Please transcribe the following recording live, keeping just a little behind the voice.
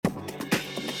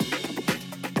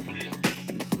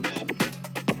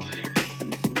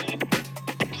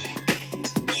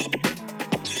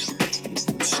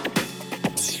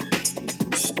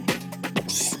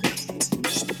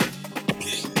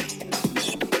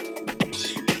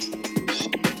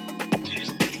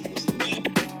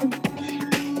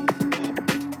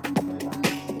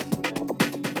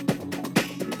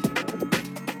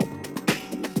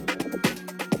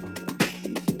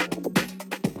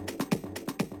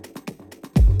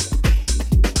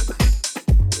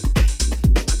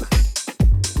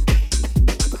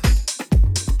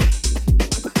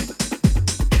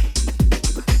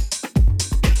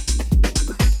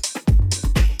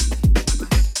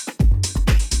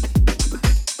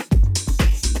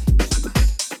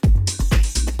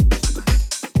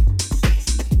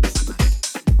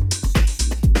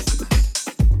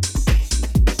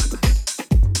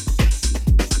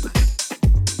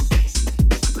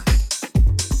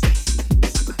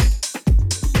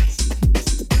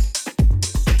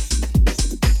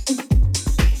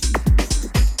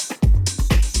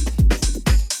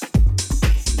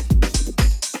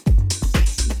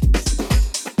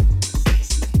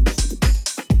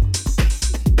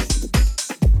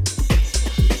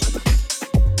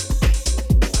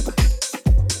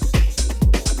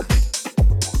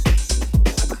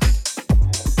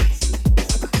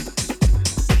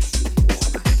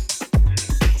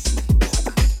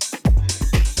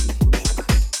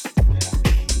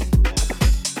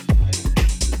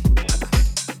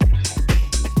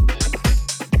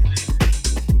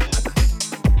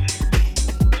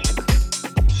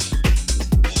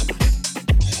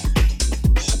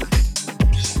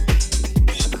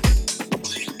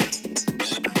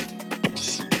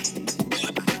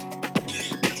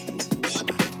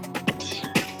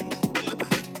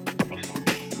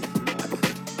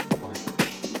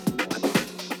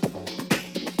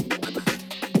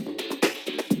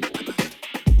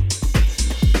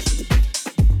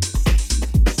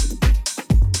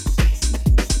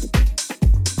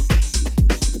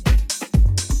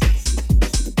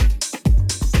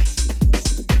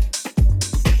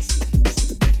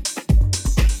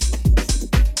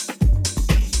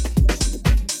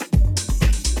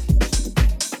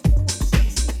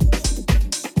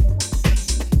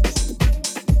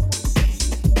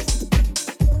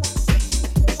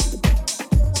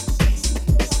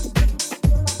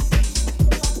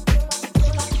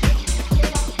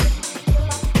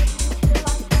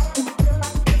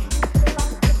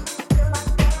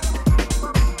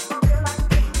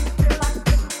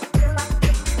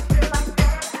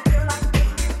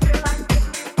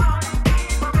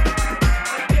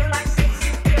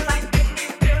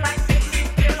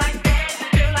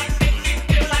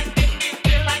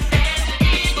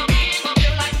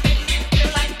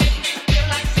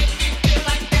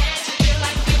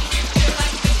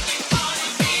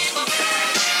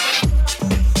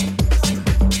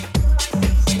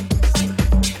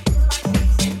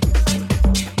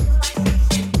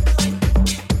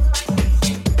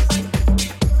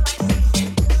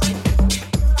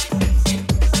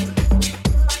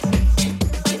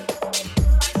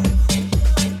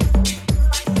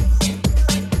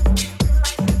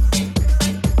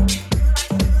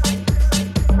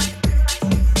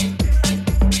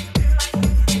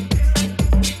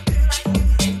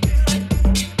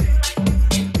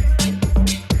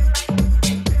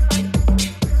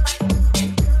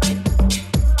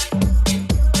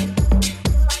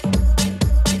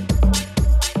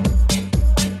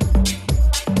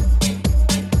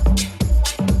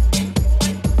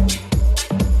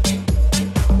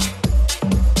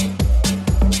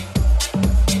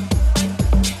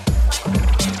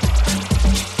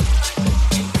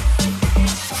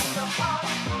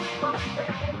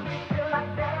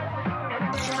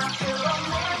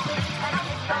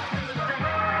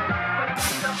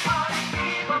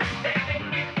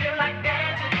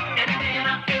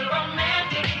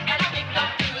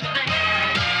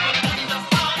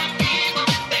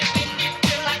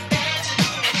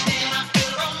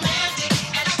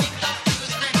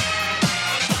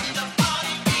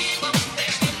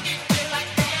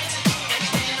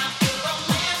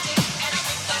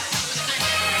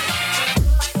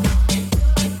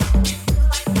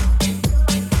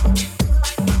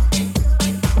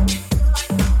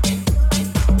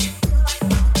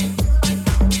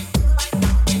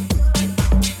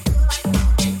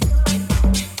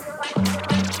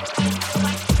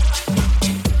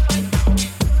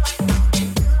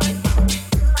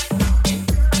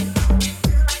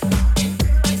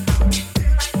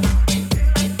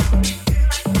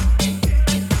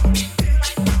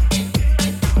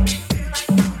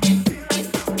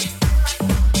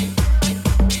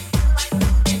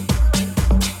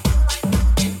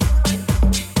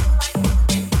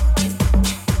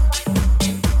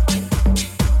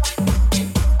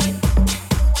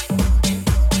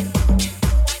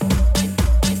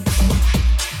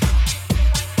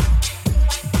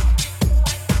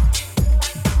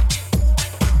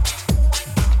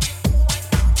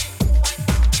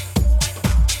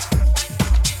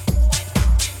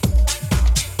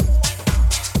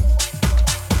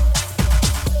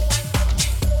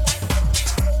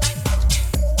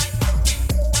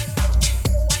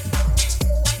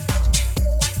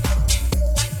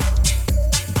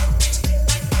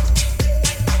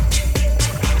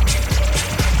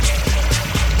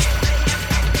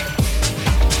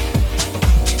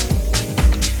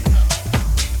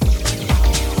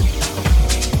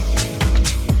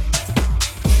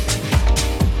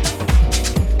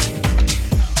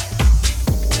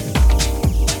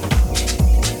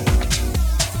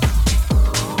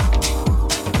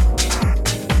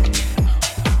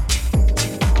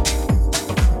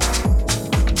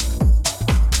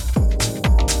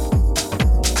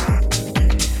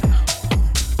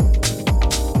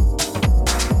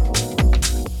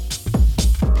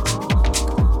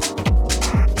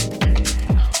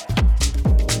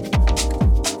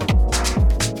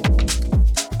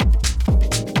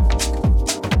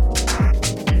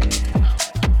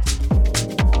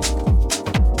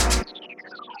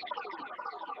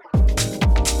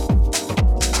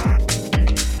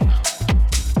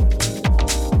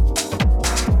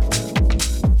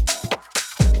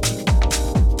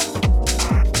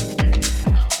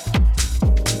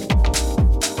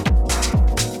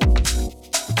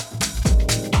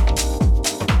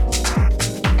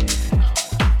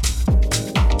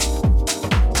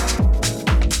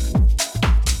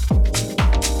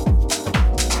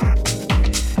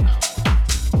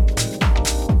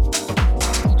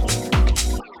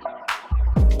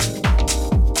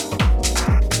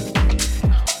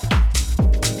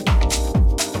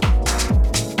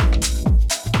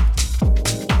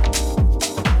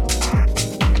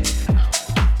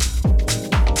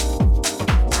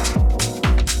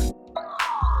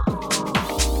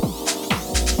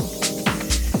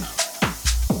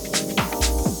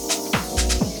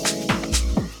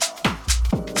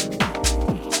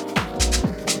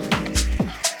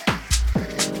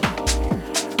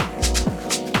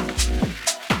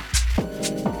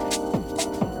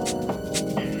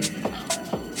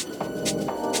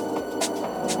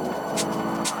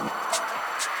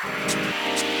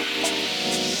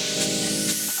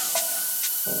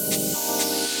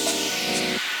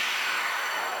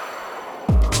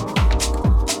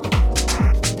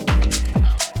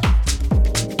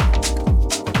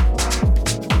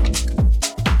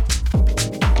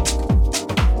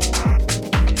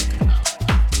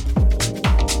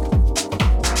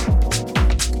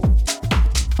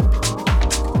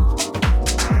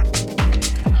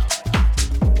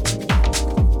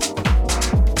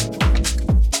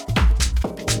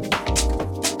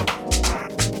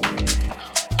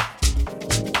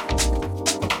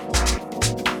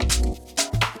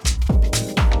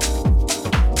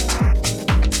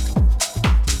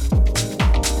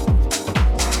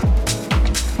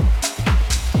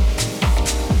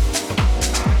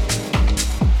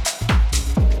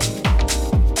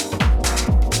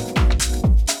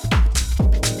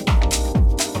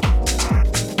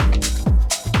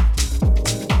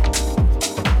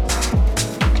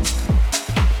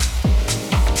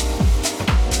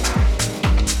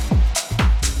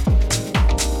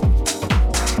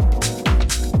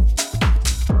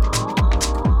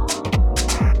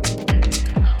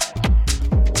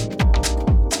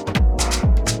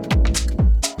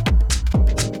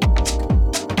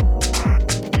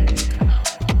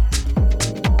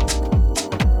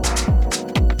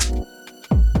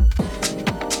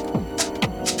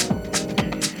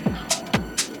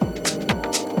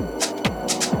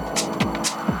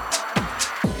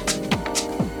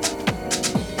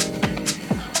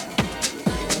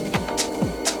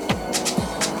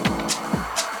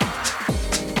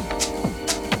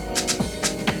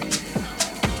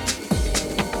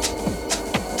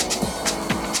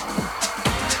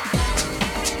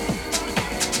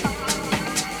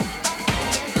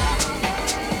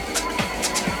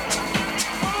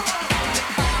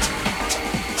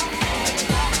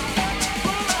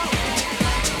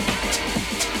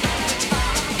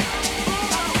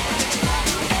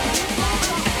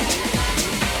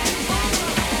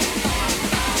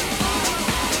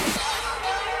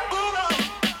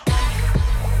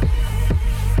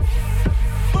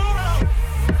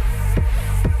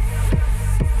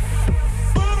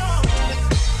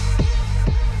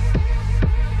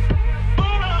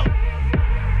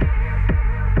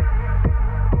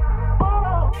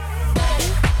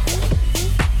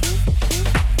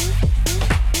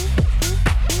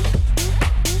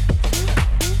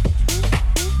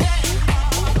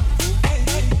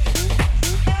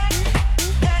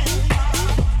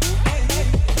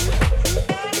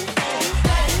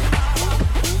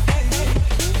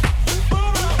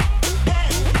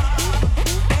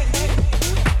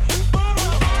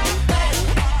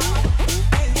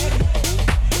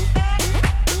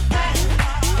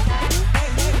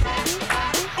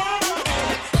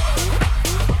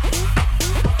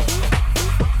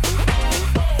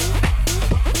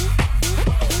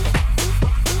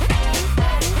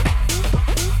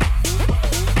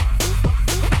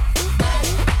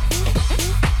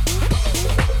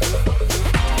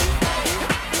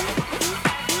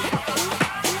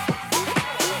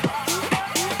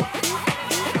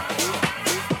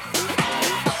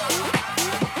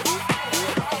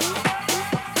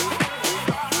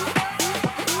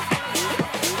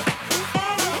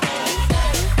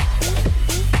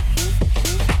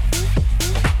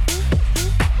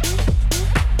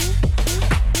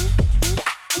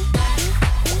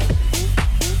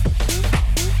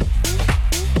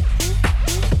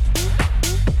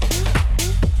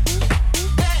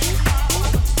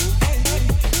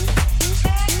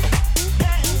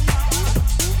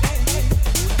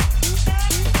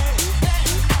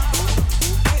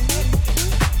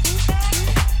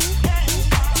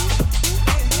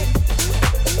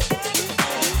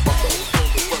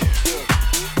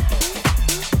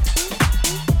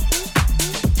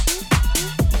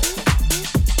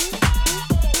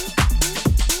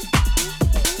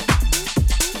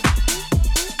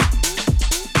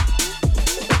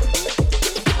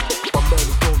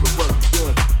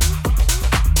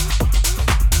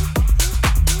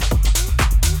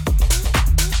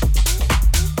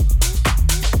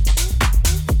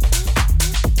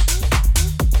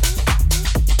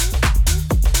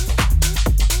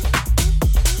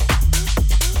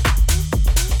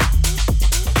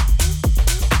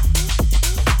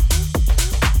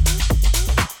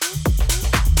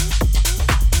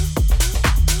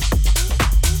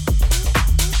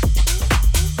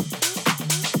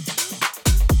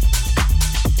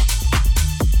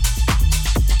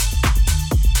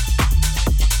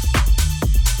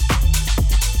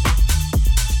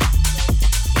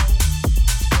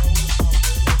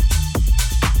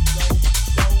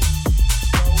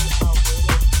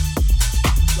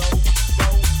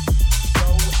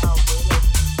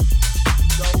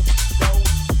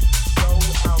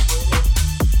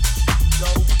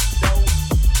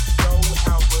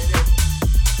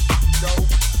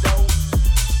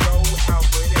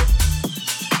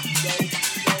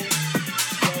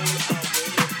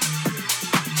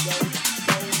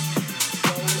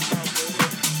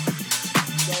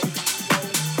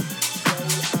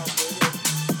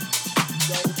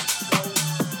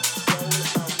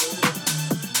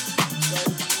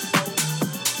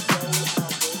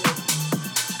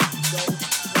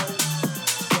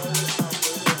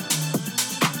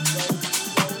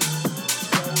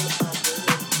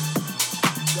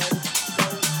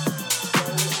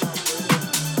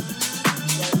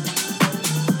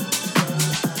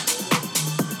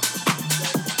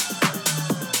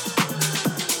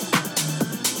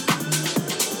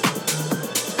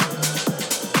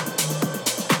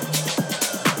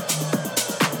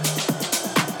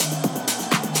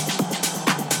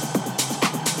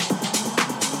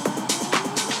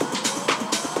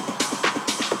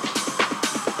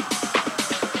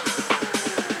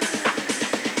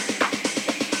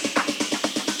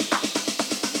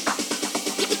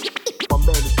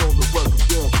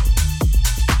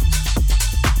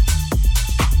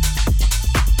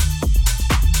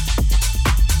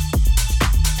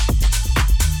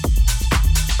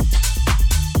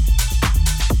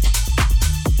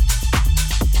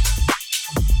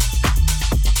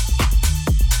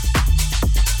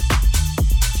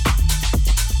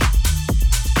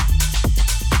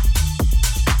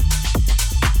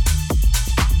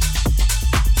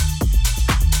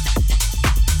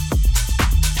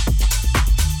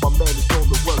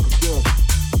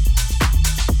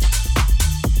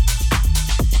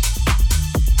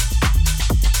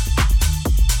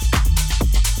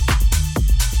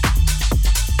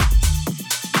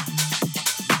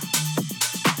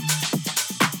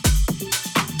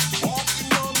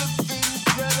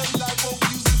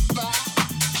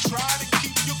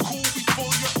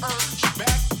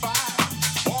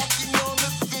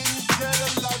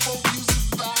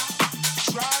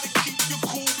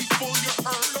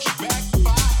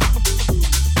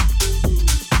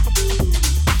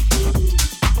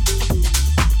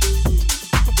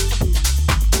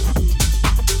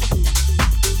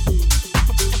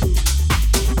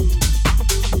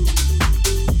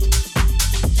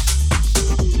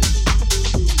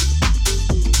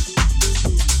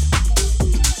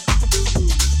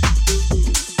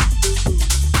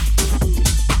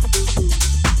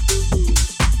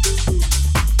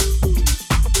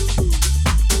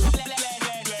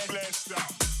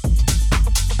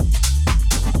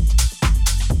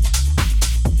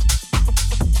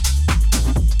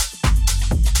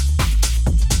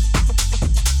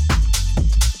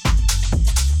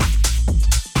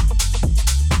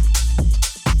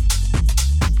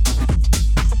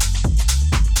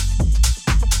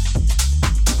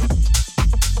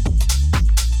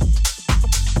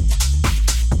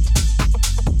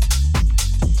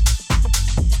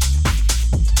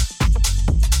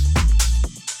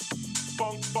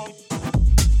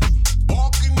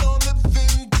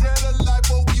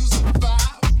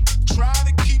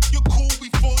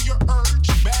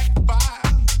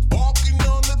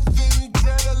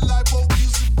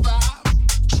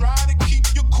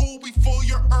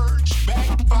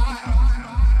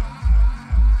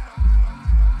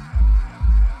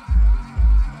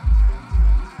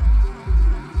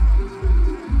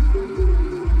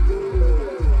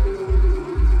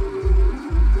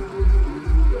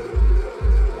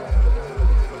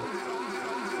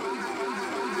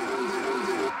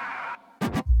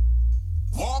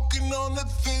on a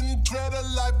thin thread of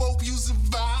life, hope you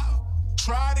survive.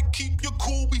 Try to keep your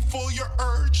cool before your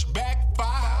urge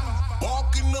backfire.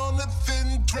 Walking on a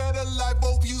thin thread of life,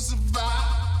 hope you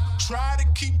survive. Try to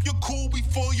keep your cool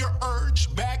before your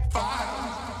urge backfire.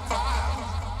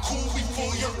 Cool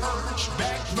before your urge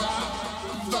backfire.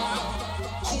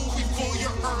 Cool before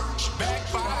your urge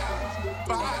backfire.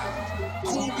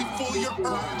 Cool before your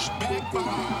urge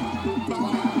backfire.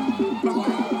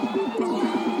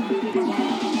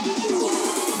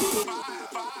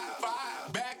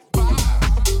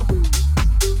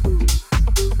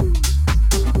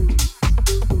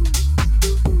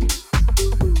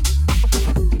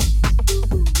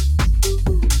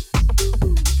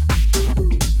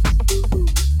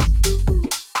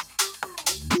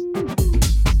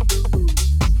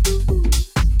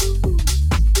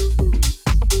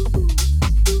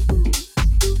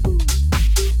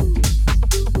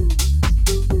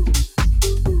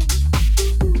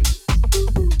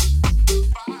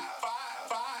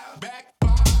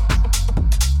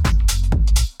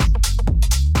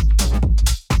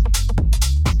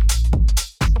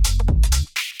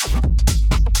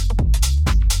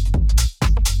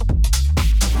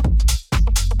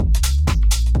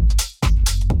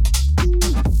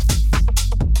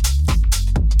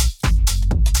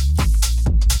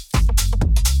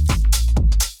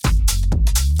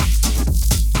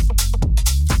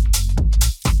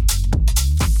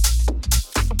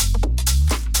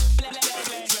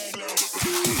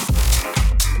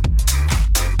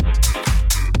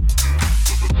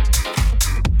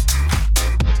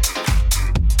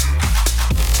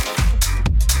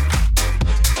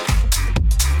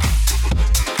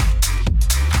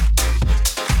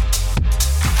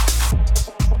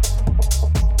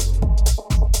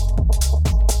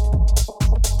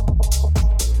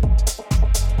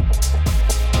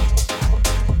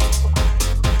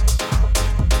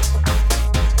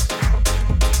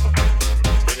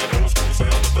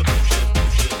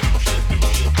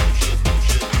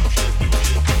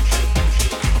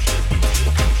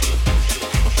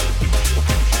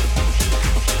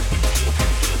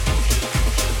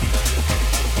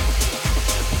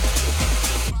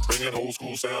 Old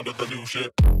school sound of the new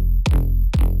shit.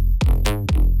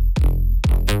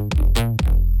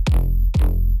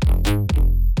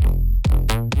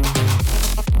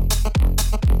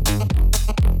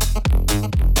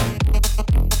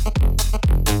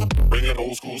 Bringing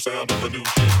old school sound of the new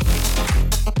shit.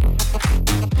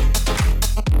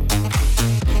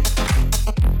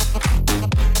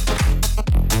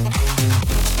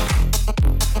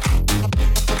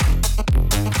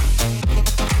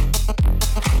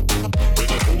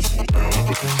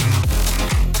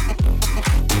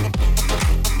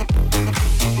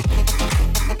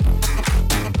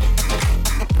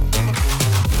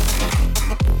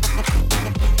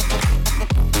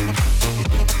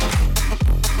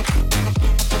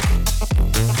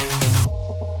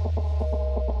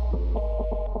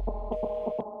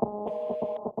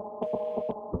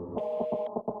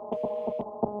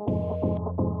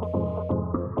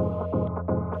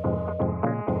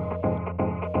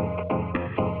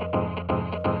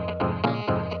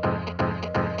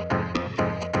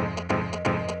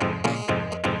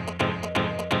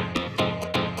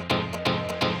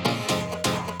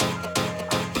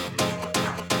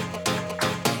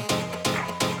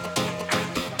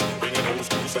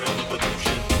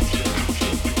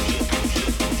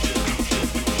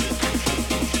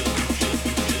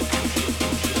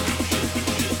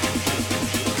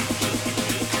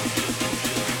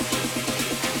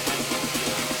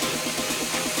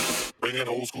 Bringing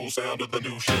old school sound of the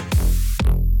new shit.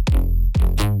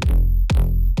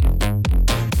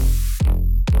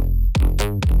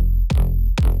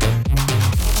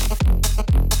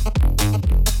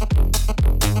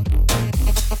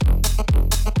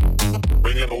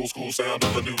 Bringing old school sound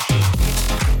of the new shit.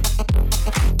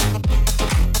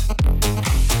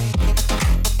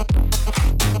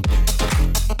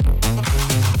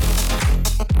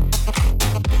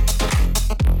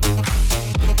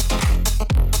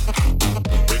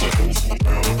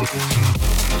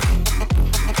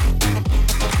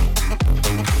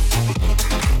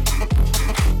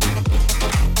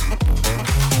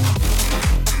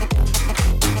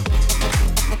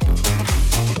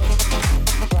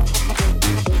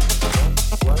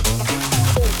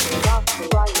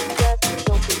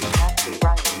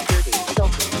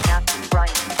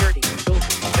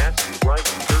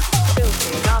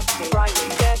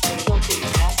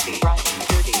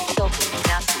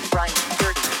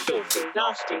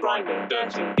 Nasty, rhyming,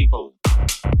 dancing people.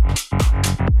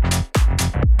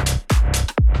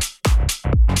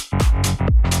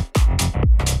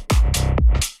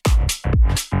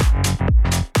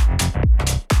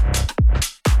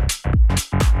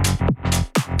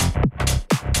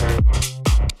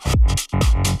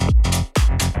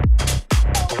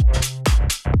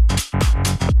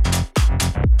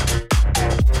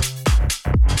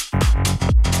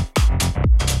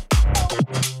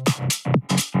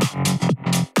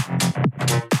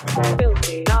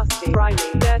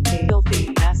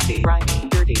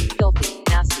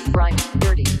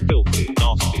 filthy,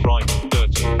 nasty, grimy,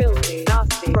 dirty, filthy,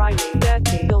 nasty, grimy,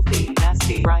 dirty, filthy,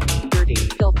 nasty, grimy, dirty,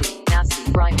 filthy,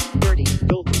 nasty, grimy, dirty,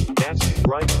 filthy, nasty,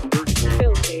 grimy, dirty,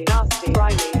 filthy, nasty,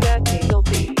 grimy, dirty,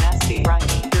 filthy, nasty, grimy,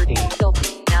 dirty,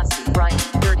 filthy, nasty, grimy,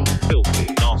 dirty,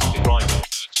 filthy, nasty, grimy,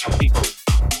 dirty, people,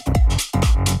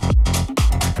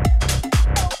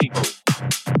 people,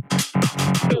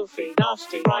 filthy,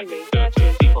 nasty, grimy,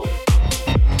 dirty, people.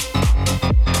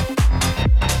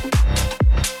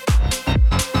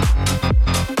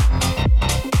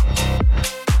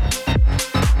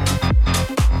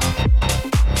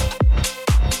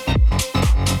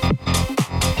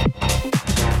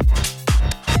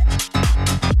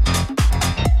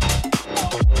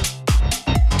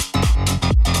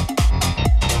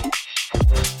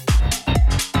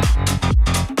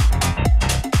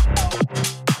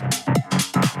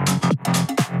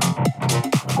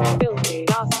 filthy,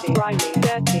 nasty, grimy,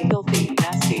 dirty, filthy,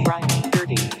 nasty, grimy,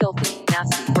 dirty, filthy,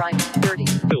 nasty, grimy, dirty,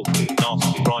 Filthy,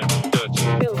 nasty, grimy, dirty,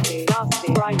 filthy,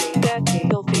 nasty, grimy, dirty,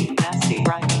 filthy, nasty,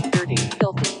 grimy, dirty,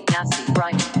 filthy, nasty,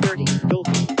 grimy, dirty,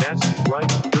 filthy, nasty, grimy,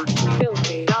 dirty,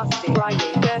 filthy, nasty, grimy,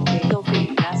 dirty, filthy,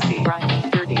 nasty, grimy,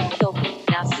 dirty, filthy,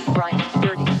 nasty, grimy,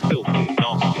 dirty, filthy,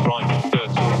 nasty, grimy,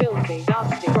 dirty, filthy,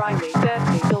 nasty, grimy,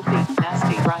 dirty, filthy,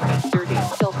 nasty, grimy, dirty,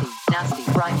 filthy, nasty,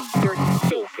 grimy, dirty,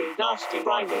 filthy, nasty,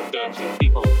 grimy, dirty,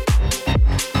 people.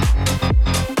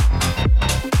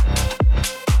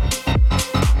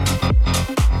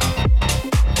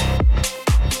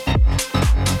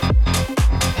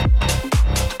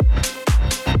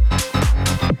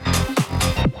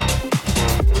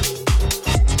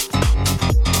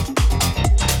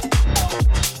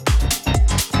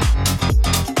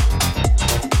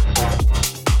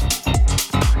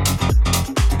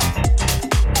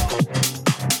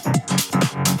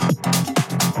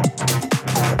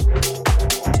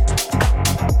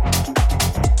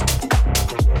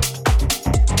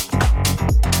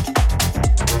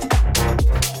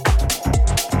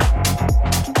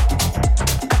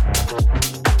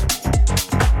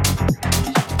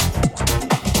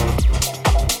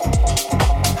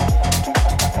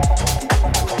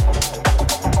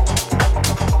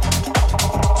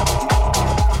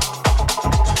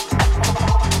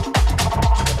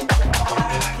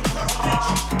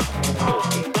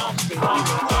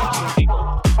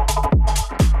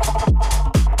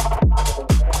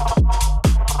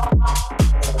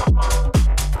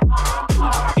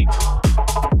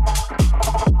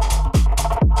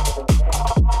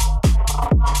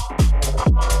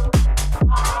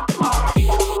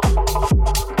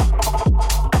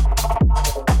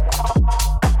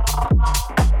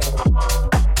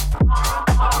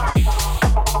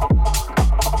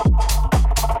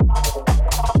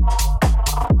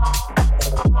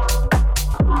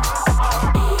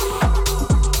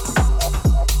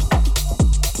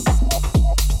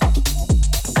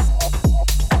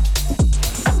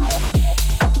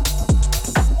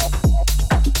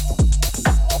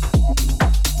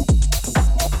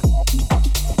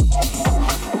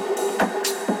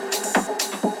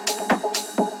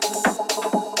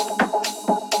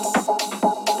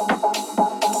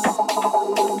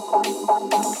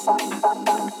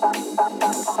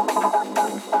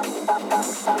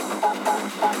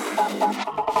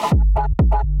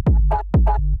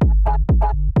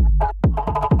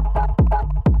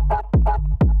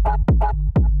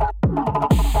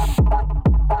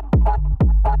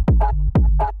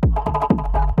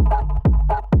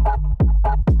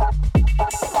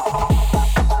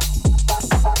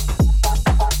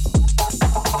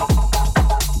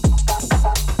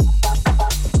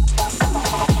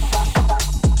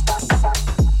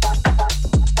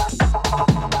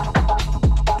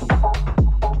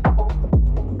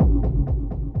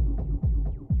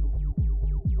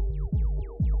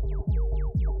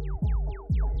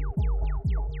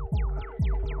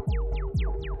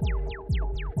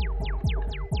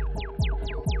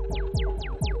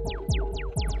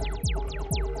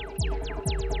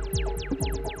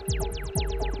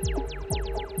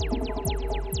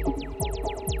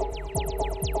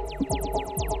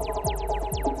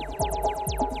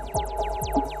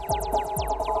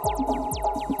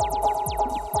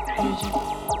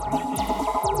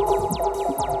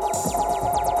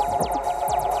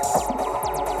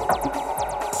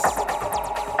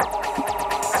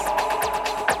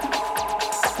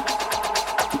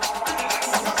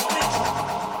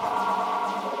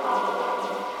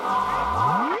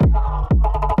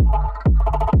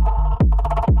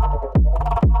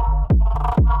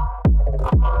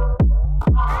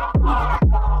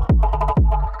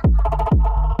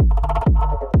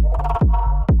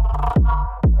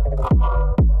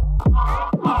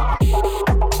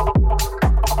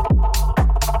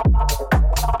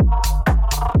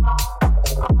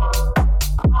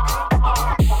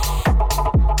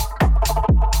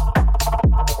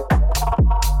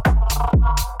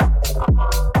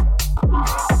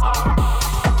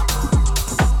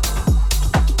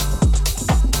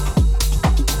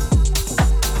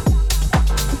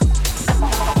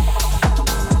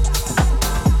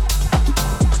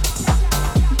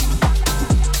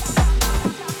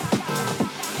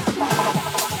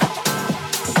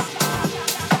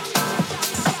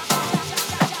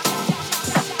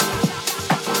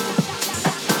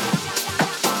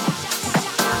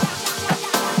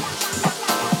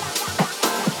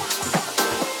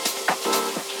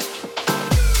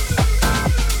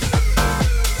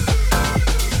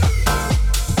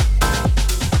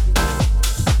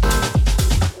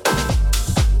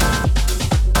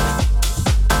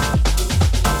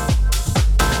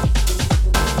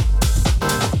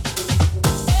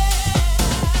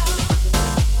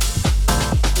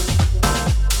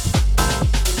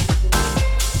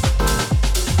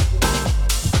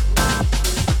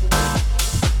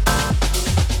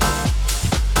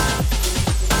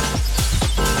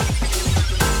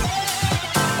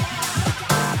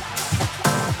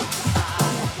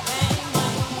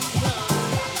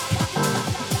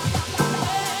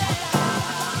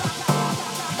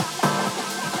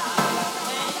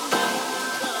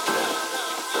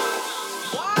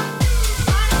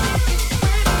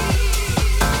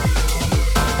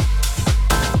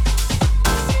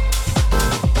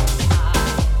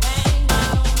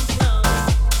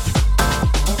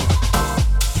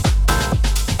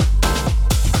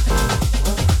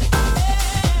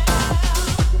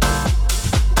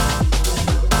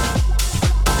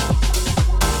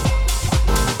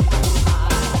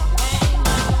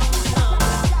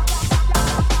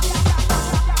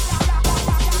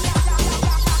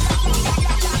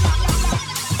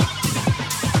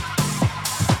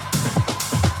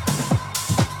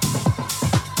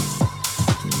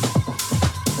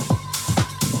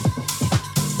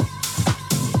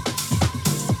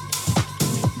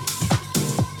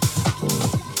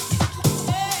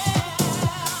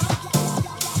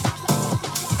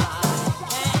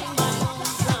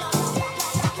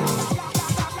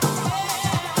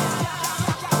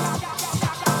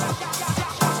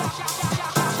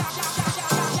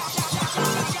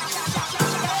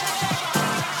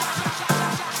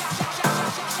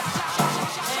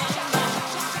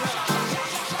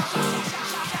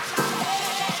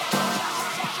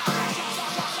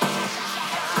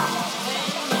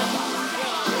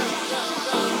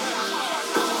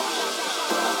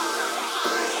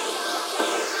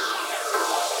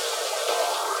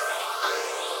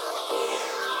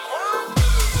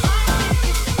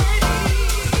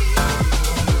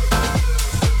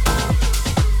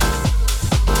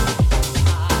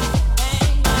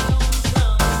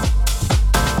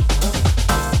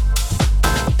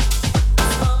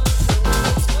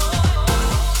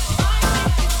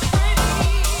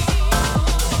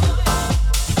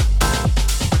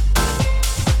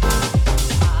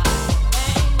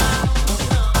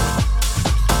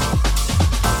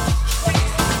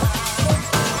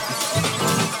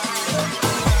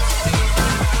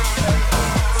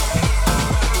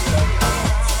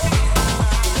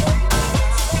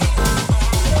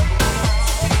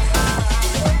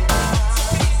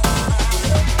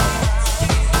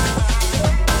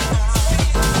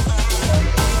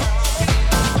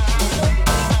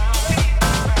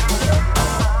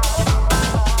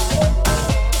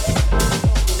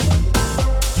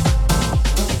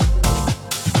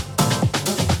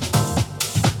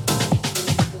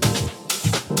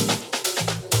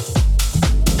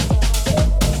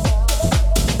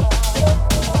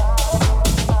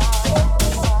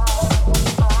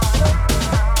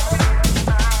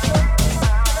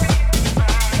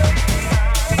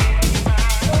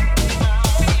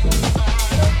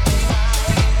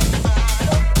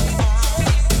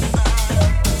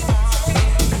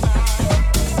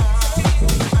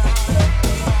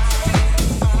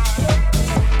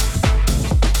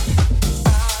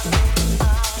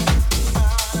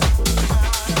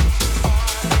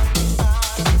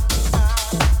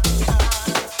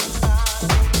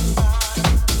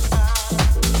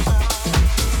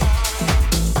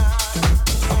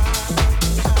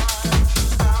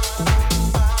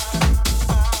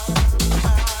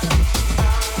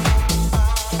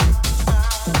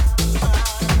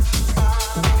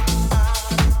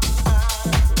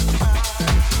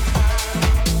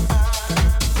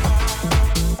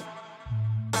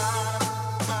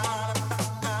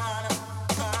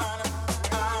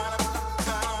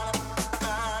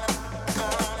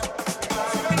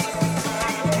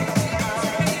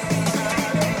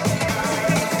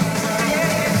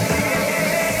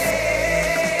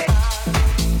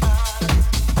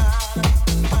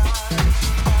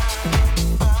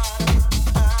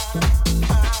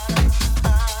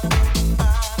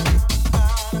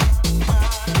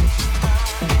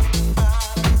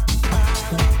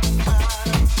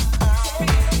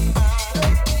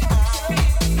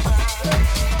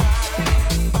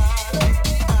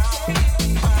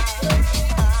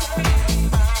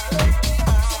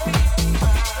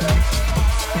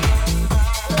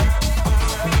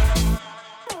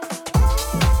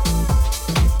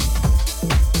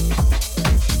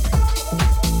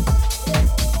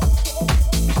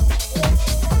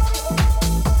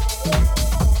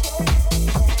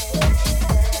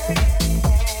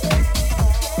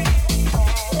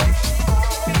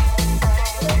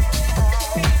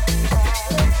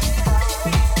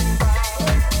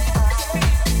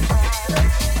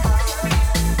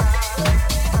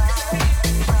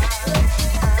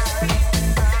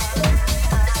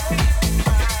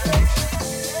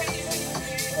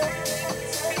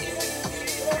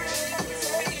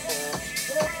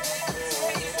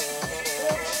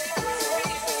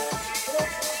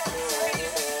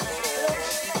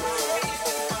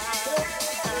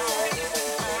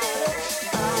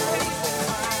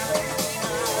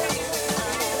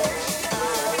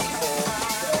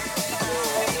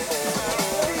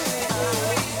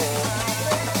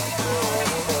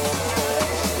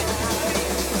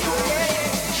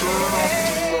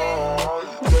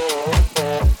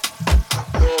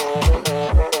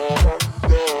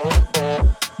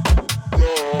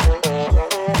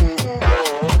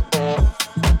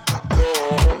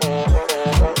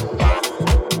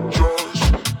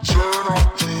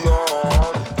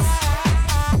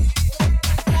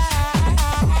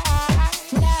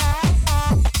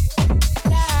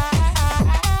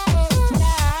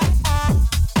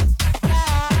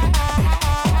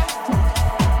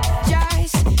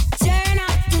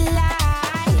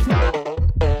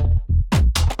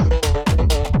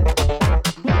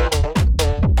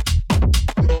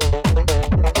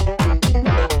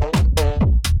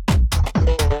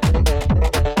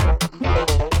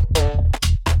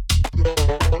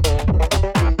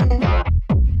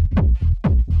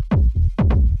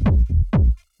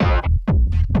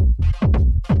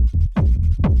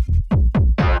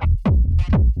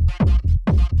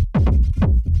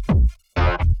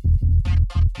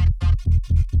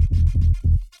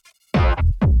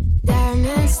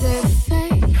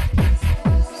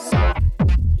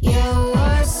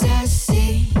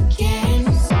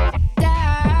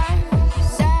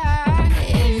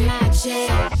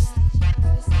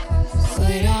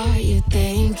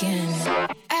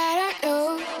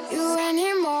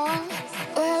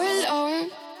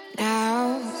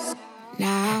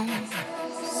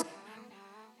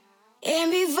 And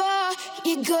before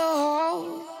you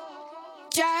go,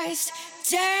 just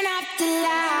turn off the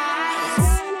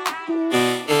lights. Turn off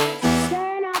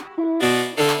the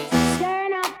lights.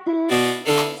 Turn off the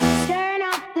lights. Turn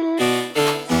off the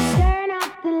lights. Turn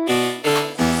off the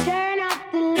lights. Turn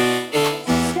off the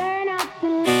lights. Turn off the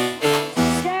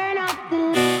lights. Turn off the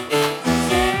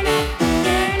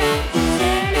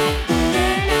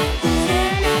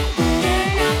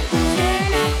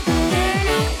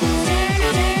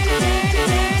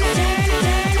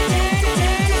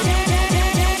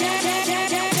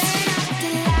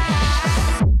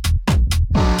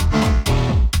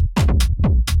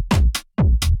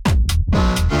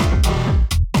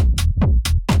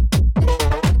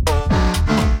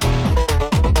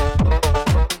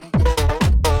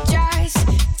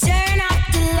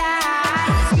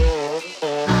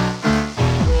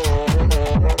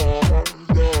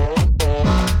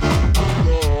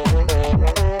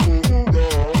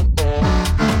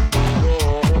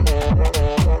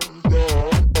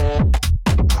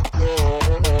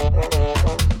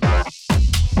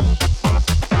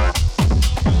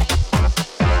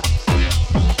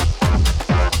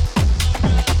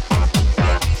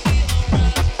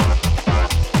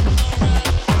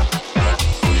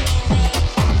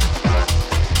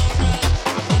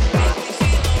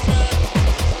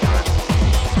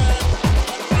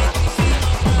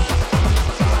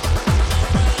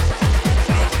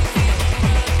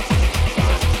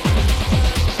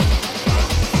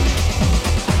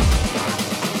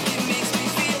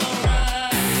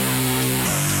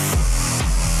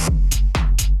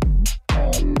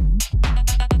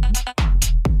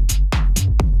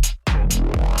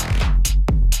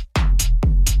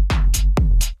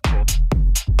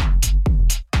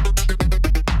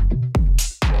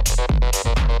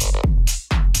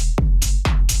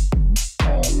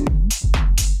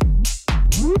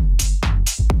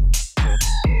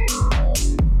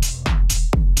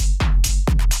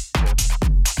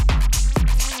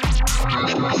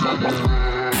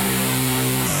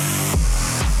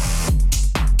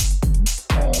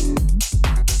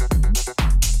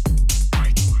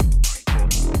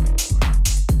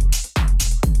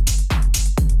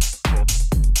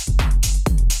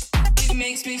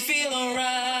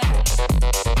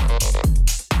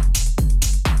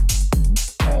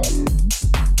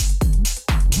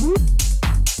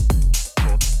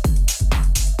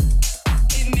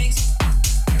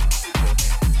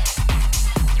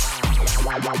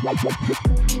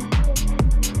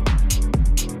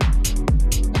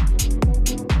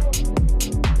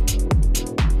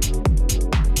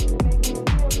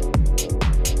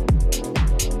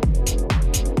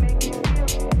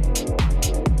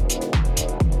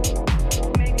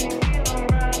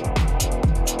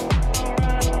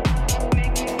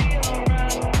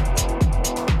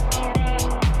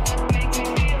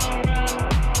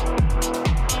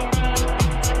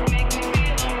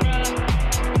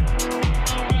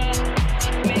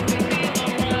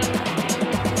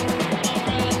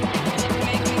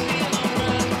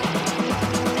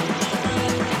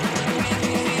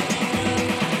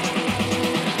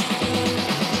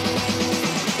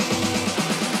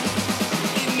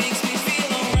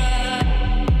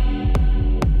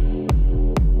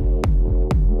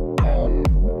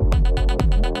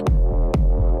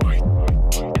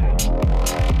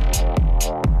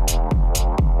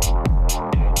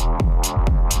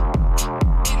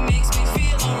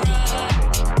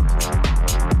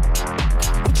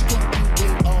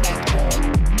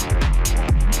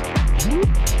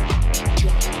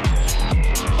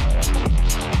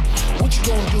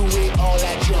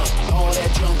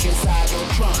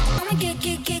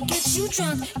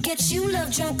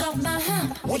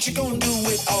What you gonna do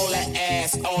with all that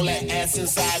ass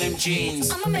inside them jeans?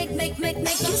 I'ma make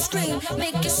you scream,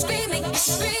 make you scream, make you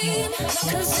scream.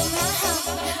 'Cause in my heart,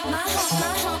 my heart,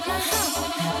 my heart, my heart,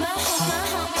 my heart, my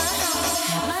heart, my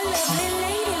heart, my lovely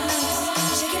lady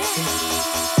loves. Check it out.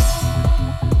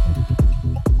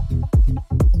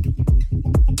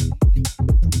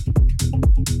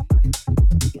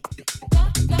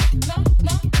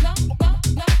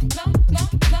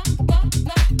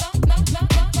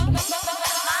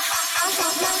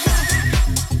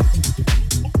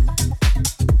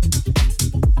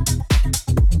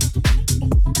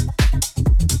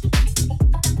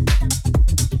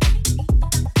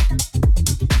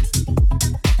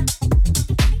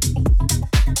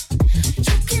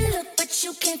 Look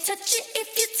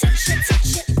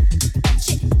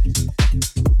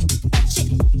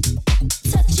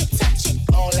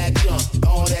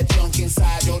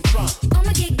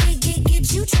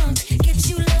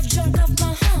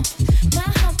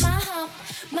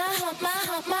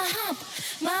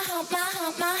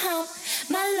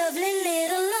my lovely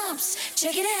little lumps.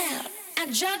 Check it out. I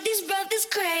drive these brothers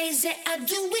crazy. I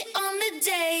do it on the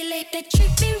daily. They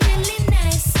treat me really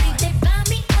nicely. They buy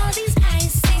me all these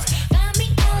ices. Buy me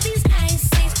all these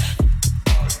ices.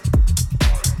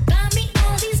 Buy me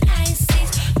all these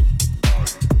ices.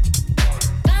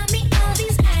 Buy me all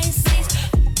these ices.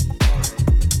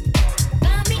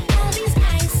 Buy me all these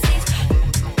ices.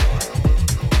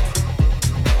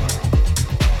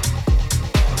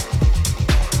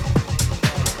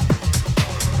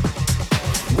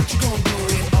 What you gonna do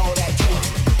with all that drink?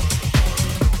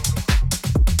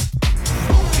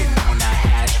 Smoking on a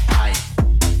hash pipe.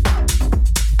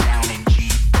 Down in G,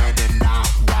 better not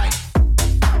white.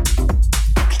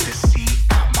 Ecstasy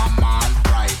got my mind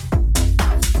right.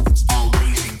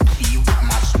 Always in key with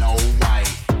my Snow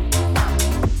White.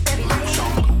 Loose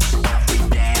on loose every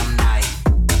damn night.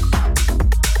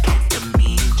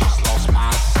 Ketamine just lost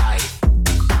my sight.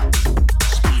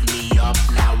 Speed me up,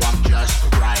 now I'm just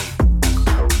right.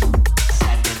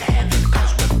 Seven heaven,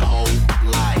 cause we're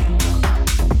polite.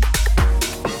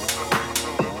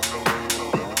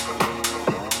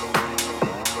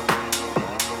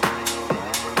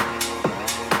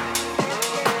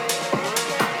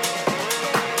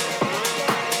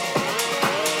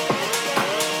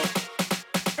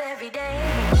 Every day.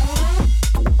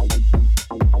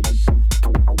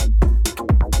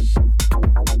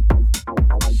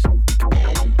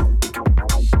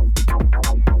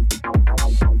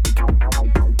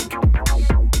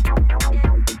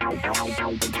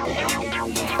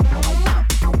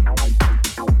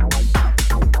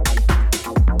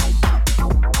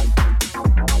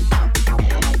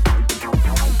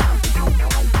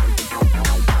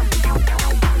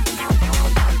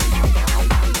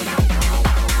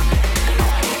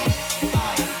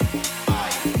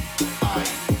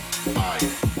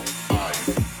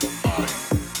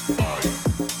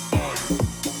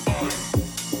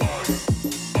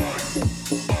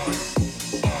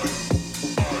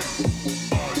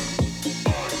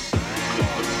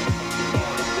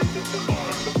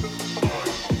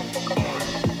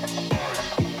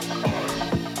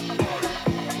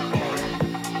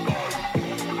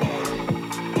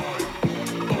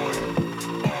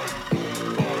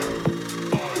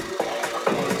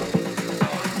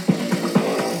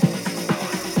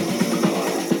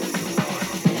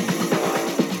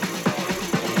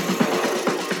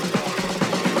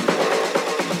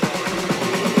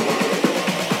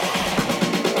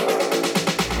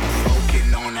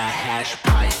 Smoking on a hash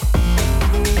pipe.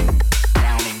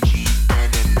 Down in G,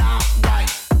 better not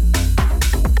white.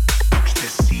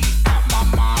 Ecstasy got my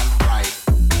mind right.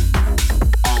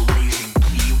 Always in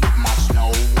key with my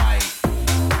Snow White.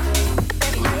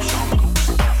 Loose on loose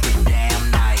every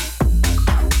damn night.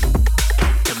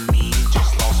 Ketamine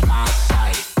just lost my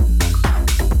sight.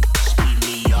 Speed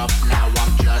me up, now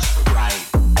I'm just right.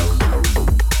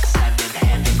 Seven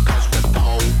heaven, cause we're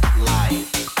polite.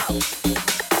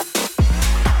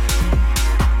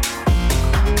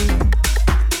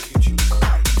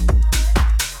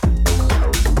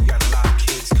 We got a lot of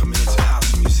kids coming into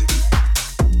house music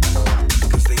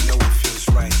because they know it feels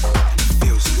right and it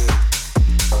feels good.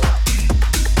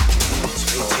 So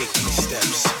they take these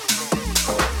steps.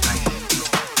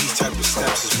 These type of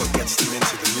steps is what gets them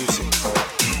into the music.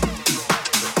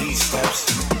 But these steps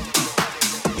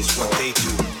is what they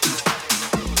do.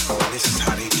 And this is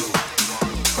how they do it.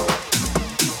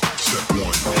 Step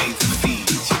one, Pay the fee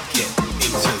to get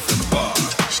into the bar.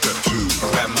 step two,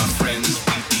 Grab my friends,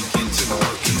 we begin to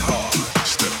work it hard.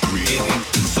 step three, It ain't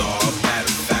bizarre, matter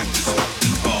of fact, it's who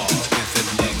we are. With the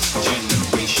next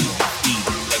generation of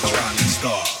electronic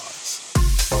stars.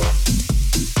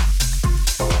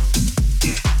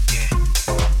 Yeah, yeah.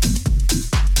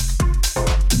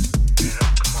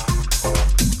 Come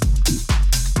on.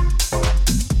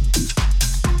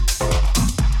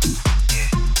 Yeah,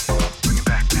 bring it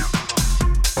back now, come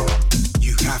on.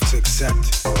 You have to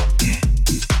accept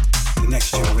the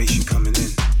next generation coming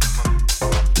in.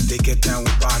 They get down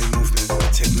with body movement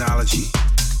and technology.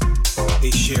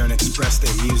 They share and express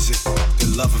their music, their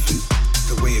love of it,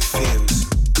 the way it feels.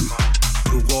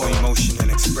 Through raw emotion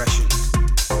and expression.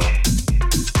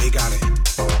 They got it.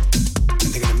 And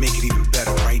they're gonna make it even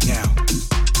better right now.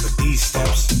 But these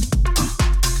steps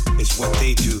is what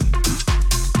they do.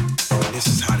 And this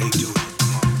is how they do it.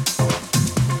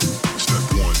 step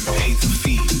one, Pay the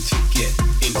fee to get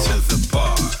into the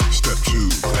bar. step two,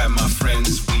 Grab my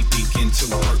friends, we begin to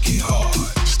work it hard.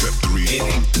 step three, It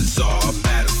ain't bizarre,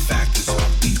 matter of fact, it's who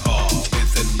we are.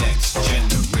 With the next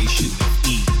generation of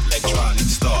electronic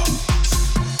stars.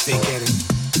 They get it,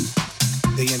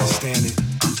 they understand it,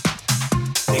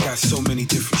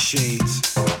 shades.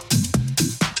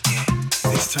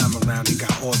 This time around they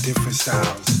got all different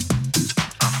styles.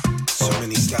 So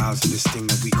many styles of this thing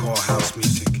that we call house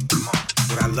music.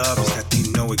 What I love is that they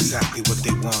know exactly what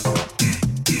they want.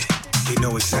 They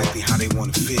know exactly how they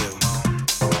want to feel.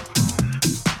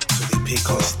 So they pay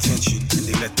close attention and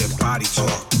they let their body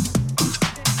talk.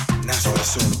 And that's what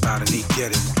it's all about, and they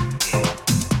get it.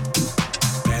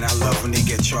 Man, I love when they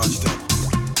get charged up.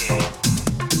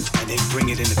 And they bring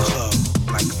it in the club.